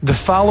The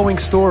following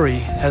story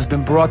has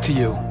been brought to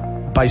you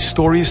by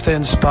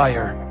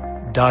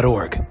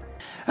StoriesToInspire.org. And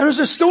there's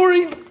a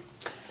story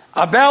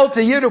about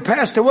a Yid who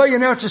passed away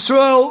in Eretz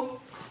Yisrael,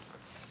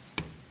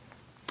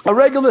 a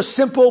regular,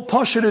 simple,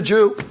 Pashut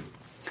Jew.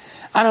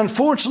 And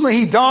unfortunately,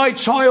 he died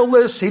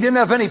childless. He didn't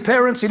have any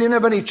parents. He didn't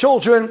have any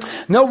children.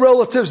 No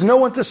relatives. No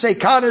one to say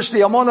Kaddish.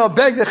 The Amana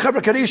begged the Chevra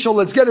Kadisha,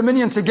 let's get a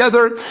minyan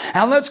together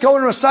and let's go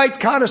and recite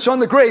Kaddish on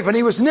the grave. And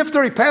he was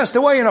nifter. He passed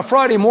away on a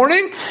Friday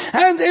morning.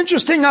 And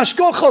interesting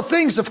hashkocha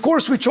things. Of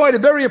course, we try to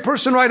bury a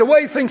person right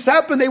away. Things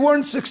happen. They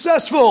weren't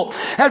successful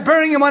at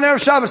burying him on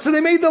Erev Shabbos. So they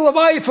made the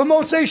Levaya for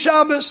Motzei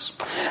Shabbos.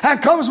 And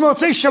comes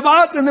Motzei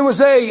Shabbat, and there was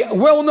a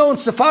well-known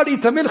Sephardi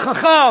Tamid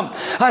Chacham,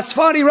 a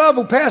Sephardi Rav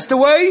who passed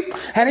away.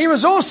 And he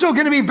was also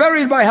going to be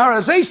buried by Har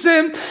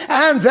HaZeisim,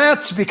 and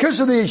that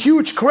because of the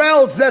huge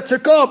crowds that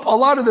took up a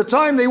lot of the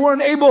time, they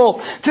weren't able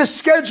to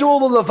schedule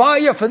the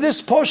Levaya for this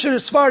Pashut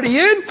Sephardi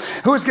Yid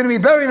who was going to be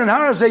buried in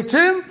Har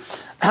HaZeitim.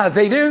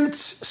 They didn't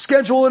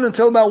schedule it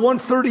until about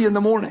 1:30 in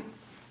the morning.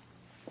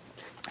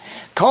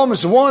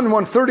 Comes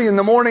 1:30 in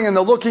the morning, and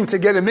they're looking to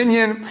get a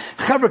minyan.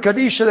 Chevra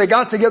Kadisha, they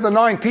got together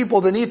 9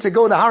 people. They need to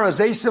go to Har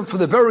HaZeisim for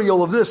the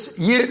burial of this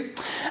Yid.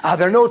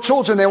 There are no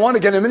children. They want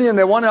to get a minyan.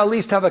 They want to at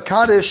least have a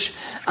Kaddish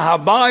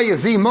by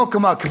the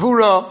Mokum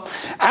HaKvura.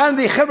 And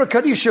the Chevra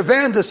Kadisha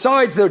van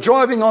decides they're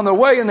driving on their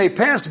way, and they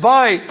pass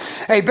by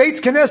a Beit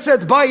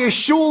Knesset, by a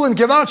shul in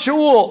Givat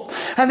Shaul.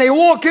 And they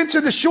walk into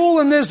the shul,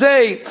 and there's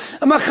a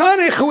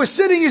mechanech who is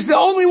sitting. He's the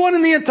only one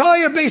in the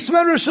entire Beis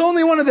Medrash, the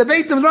only one in the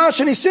Beit Midrash,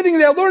 and he's sitting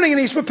there learning,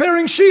 and he's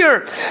preparing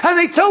shir. And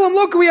they tell him,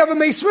 look, we have a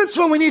Meis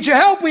Mitzvah, we need your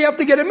help, we have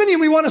to get a minyan,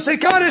 we want to say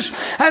Kaddish.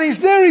 And he's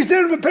there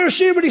to prepare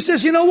shir, but he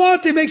says, you know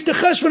what, he makes the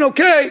cheshbon,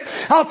 okay,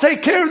 I'll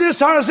take care of this,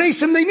 Har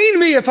HaZeisim, they need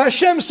me, if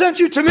Hashem sent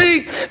you to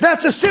me,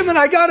 that's a siman,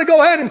 I got to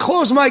go ahead and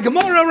close my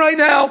Gemara right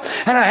now,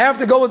 and I have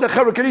to go with the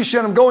Chevra Kadisha,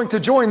 and I'm going to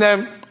join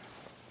them.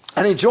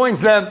 And he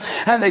joins them,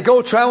 and they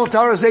go travel to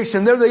Har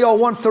HaZeisim. There they are,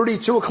 1:30,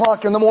 2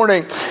 o'clock in the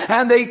morning.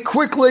 And they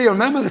quickly,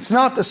 remember, it's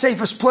not the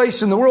safest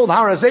place in the world,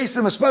 Har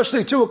HaZeisim,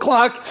 especially 2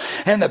 o'clock,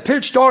 and the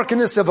pitch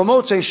darkness of a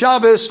Motzei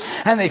Shabbos.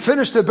 And they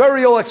finish the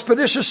burial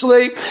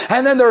expeditiously,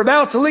 and then they're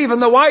about to leave.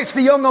 And the wife,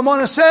 the young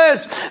Amana,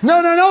 says,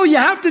 no, you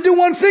have to do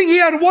one thing. He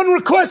had one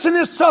request in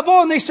his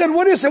tzavah. And they said,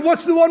 what is it?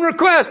 What's the one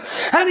request?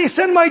 And he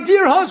said, my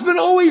dear husband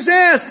always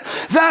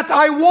asked that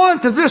I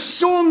want this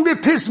song, the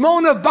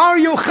Pismon of Bar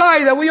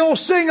Yochai, that we all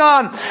sing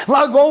on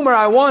Lag BaOmer.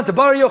 I want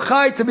Bar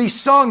Yochai to be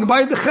sung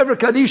by the Chevra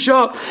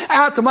Kadisha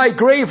at my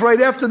grave right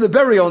after the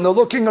burial. And they're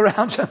looking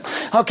around.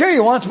 Okay,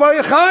 you want Bar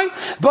Yochai?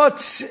 But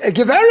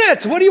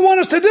Geveret, what do you want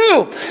us to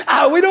do?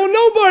 We don't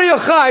know Bar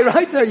Yochai,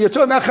 right? You're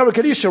talking about Chevra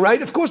Kadisha,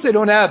 right? Of course they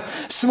don't have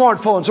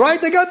smartphones,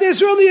 right? They got the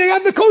Israeli, they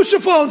have the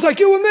kosher phones like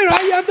you and me,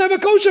 right? You have to have a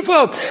kosher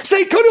phone. So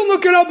he couldn't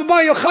look it up at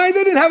Bar Yochai.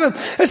 They didn't have it.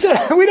 I said,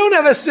 we don't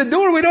have a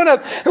Siddur. We don't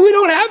have it. We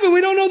don't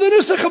know the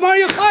Nusach of Bar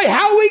Yochai.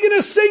 How are we going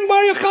to sing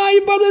Bar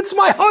Yochai? But it's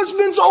my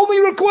husband's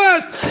only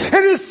request.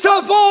 And his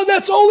tzavah,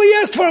 that's all he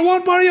asked for. I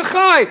want Bar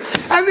Yochai.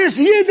 And this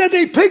Yid that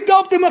they picked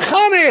up, the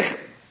mechanech,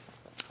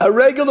 a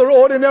regular,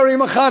 ordinary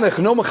mechanech.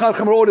 No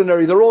mechanechim are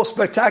ordinary. They're all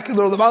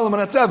spectacular. The Malam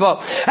and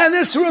Atzeva. And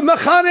this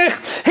mechanech,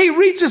 he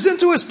reaches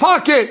into his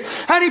pocket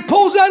and he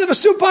pulls out of a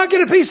suit pocket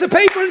a piece of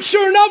paper, and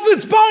sure enough,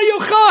 it's Bar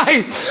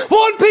Yochai.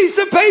 One piece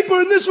of paper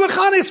in this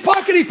mechanech's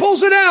pocket. He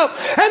pulls it out,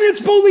 and it's,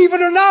 believe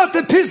it or not,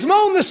 the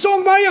Pismon, the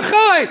song Bar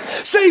Yochai.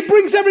 So he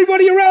brings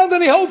everybody around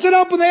and he holds it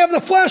up, and they have the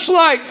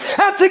flashlight.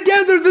 And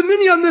together, the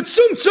minyan, the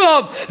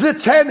tzumtzum, the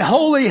 10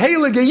 holy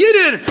heilige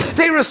Yidden,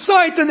 they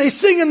recite and they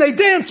sing and they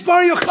dance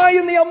Bar Yochai,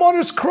 and the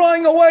Amona's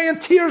crying away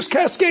and tears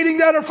cascading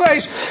down her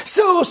face.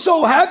 So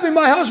happy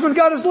my husband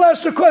got his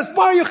last request,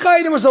 Bar Yochai,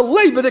 and it was a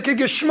leibedike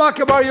geschmack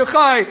of Bar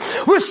Yochai.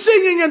 We're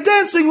singing and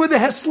dancing with the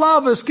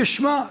Heslavas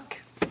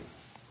geschmack.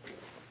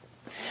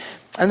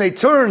 And they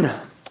turn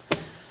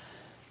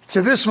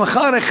to this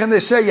mechanech and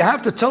they say, you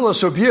have to tell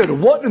us, Rabbi Yid,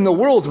 what in the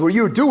world were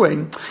you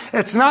doing?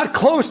 It's not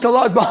close to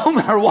Lag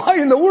BaOmer. Why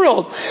in the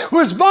world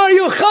was Bar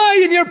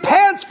Yochai in your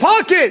pants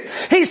pocket?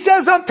 He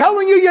says, I'm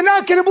telling you, you're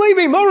not going to believe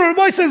me. Mora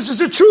Rabbi says, this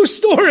is a true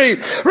story.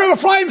 Rabbi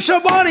Ephraim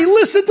Shabani,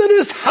 listen to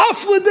this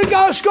hafla de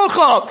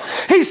gashkocha.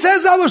 He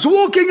says, I was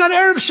walking on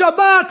Erev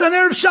Shabbat, on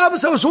Erev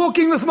Shabbos, I was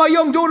walking with my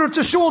young daughter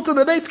to shul, to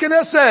the Beit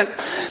Knesset,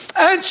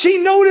 and she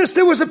noticed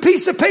there was a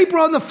piece of paper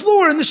on the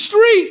floor in the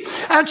street,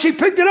 and she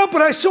picked it up,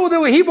 and I saw there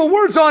were Hebrew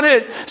words on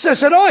it. So I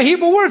said,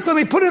 Hebrew words, let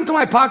me put it into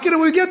my pocket,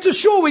 and when we get to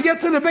shul, we get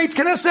to the Beit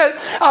Knesset,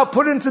 I'll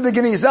put it into the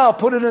Genizah, I'll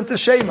put it into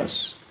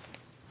Shemus.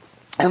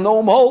 And lo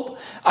and behold,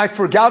 I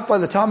forgot by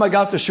the time I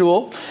got to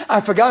shul, I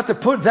forgot to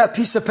put that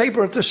piece of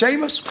paper into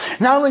Shemus.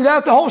 Not only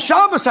that, the whole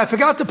Shabbos, I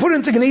forgot to put it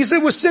into Genizah.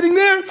 It was sitting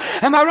there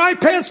in my right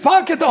pants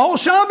pocket the whole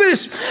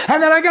Shabbos.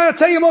 And then I got to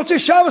tell you, Motzei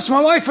Shabbos,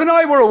 my wife and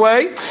I were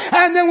away.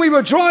 And then we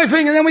were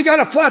driving, and then we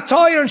got a flat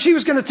tire, and she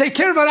was going to take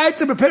care of it. I had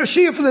to prepare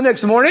Shia for the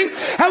next morning.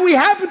 And we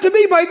happened to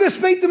be by this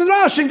Beit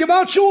Midrash in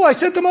Givat Shul. I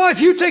said to my wife,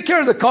 you take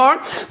care of the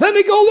car. Let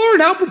me go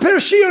learn how to prepare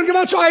Shia in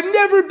Givat Shul. I've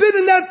never been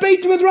in that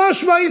Beit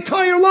Midrash my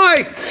entire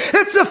life.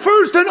 It's That's the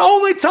first and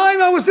only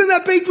time I was in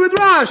that Beit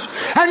Midrash.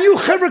 And you,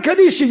 Chevra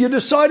Kadisha, you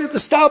decided to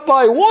stop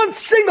by one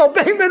single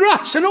Beit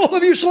Midrash in all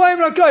of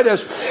Yerushalayim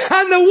HaKodesh.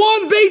 And the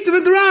one Beit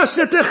Midrash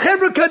that the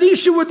Chevra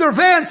Kadisha with their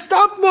van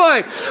stopped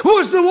by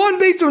was the one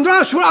Beit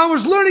Midrash where I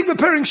was learning,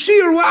 preparing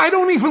Shir, where I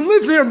don't even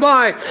live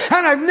nearby.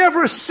 And I've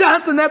never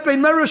sat in that Beit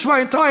Midrash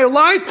my entire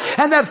life.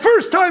 And that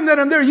first time that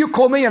I'm there, you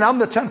call me and I'm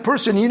the 10th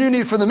person you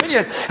need for the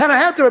minyan. And I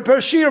had to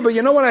prepare Shir, but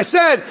you know what I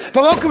said?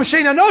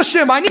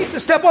 I need to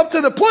step up to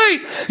the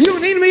plate.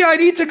 You need me, I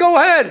need to go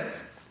ahead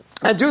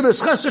and do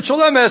this chesed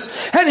shalemes.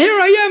 And here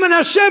I am, and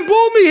Hashem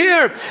pulled me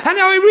here. And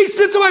now I reached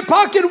into my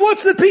pocket.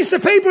 What's the piece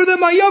of paper that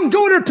my young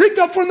daughter picked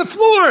up from the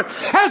floor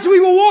as we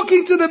were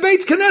walking to the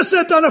Beit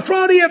Knesset on a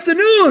Friday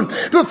afternoon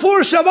before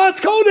Shabbat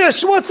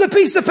Kodesh? What's the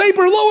piece of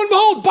paper? Lo and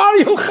behold, Bar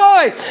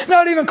Yochai.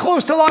 Not even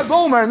close to Lag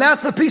Bomer. And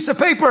that's the piece of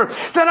paper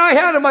that I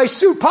had in my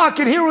suit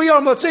pocket. Here we are,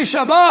 Motzei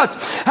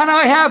Shabbat. And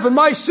I have in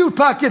my suit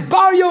pocket,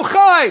 Bar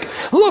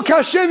Yochai. Look,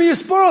 Hashem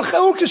Yisborach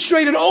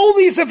orchestrated all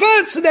these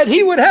events so that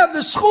he would have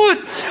the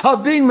schut of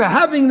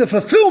having the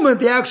fulfillment,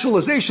 the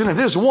actualization of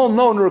his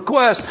well-known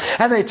request.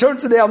 And they turn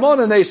to the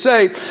Amon and they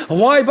say,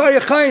 why Bar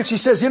Yochai? She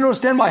says, you don't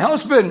understand, my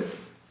husband,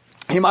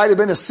 he might have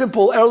been a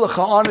simple, erlicha,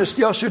 honest,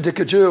 yasher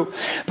dika Jew.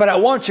 But I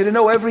want you to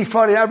know, every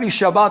Friday, every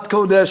Shabbat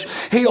Kodesh,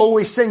 he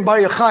always sang Bar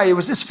Yochai. It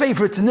was his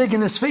favorite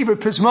niggin, his favorite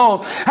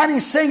pismon. And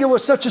he sang it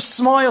with such a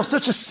smile,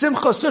 such a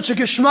simcha, such a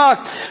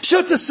geschmack,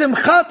 such a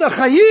simchat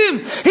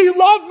achayim. He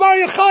loved Bar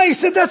Yochai. He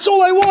said, that's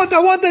all I want. I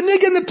want the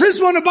niggin, the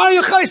pismon of Bar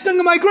Yochai sung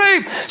in my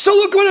grave. So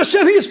look what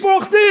Hashem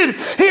Yisborach did.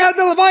 He had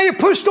the Levaya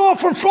pushed off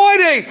from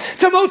Friday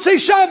to Motzei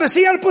Shabbos.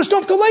 He had it pushed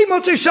off to late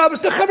Motzei Shabbos.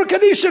 The Chevra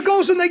Kadisha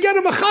goes and they get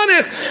a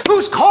mechanech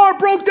whose car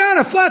broke down,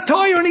 a flat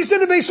tire, and he's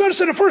in the Beis Medrash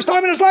for the first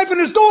time in his life, and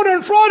his daughter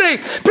on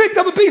Friday picked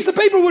up a piece of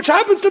paper which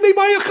happens to be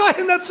Bar Yochai,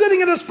 and that's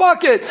sitting in his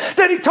pocket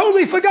that he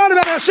totally forgot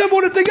about. Hashem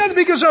put it together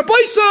because Rabbi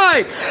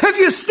Sai, if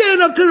you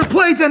stand up to the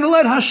plate and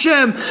let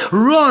Hashem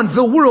run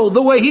the world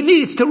the way he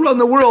needs to run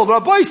the world.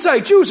 Rabbi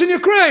Sai, Jews in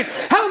Ukraine,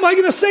 how am I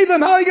going to save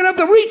them? How are you going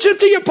to have to reach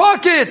into your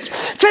pockets?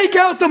 Take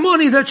out the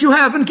money that you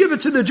have and give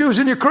it to the Jews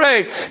in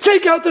Ukraine.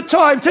 Take out the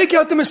time, take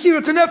out the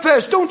Mesirat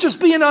Nefesh. Don't just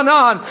be an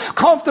anan,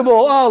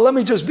 comfortable. Oh, let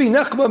me just be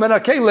nechbam and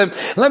akelim.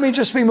 Let me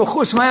just be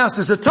mechus mayas.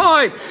 There's a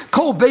time.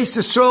 Kol Beis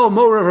Yisrael,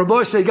 Mora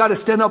Rabbi say, you got to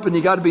stand up and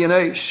you got to be an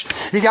eish.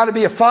 You got to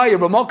be a fire.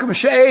 But Malcolm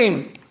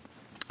Shein.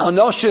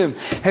 Anoshim,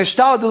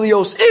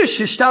 Heshtadelios Ish,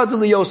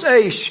 Heshtadelios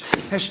Eish,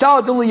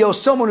 Heshtadelios,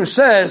 someone who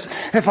says,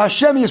 if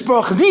Hashem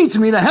Yisborach needs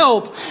me to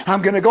help,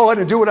 I'm going to go ahead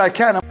and do what I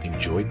can.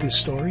 Enjoyed this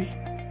story?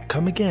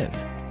 Come again.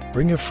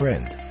 Bring a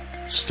friend.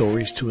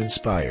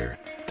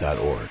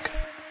 StoriesToInspire.org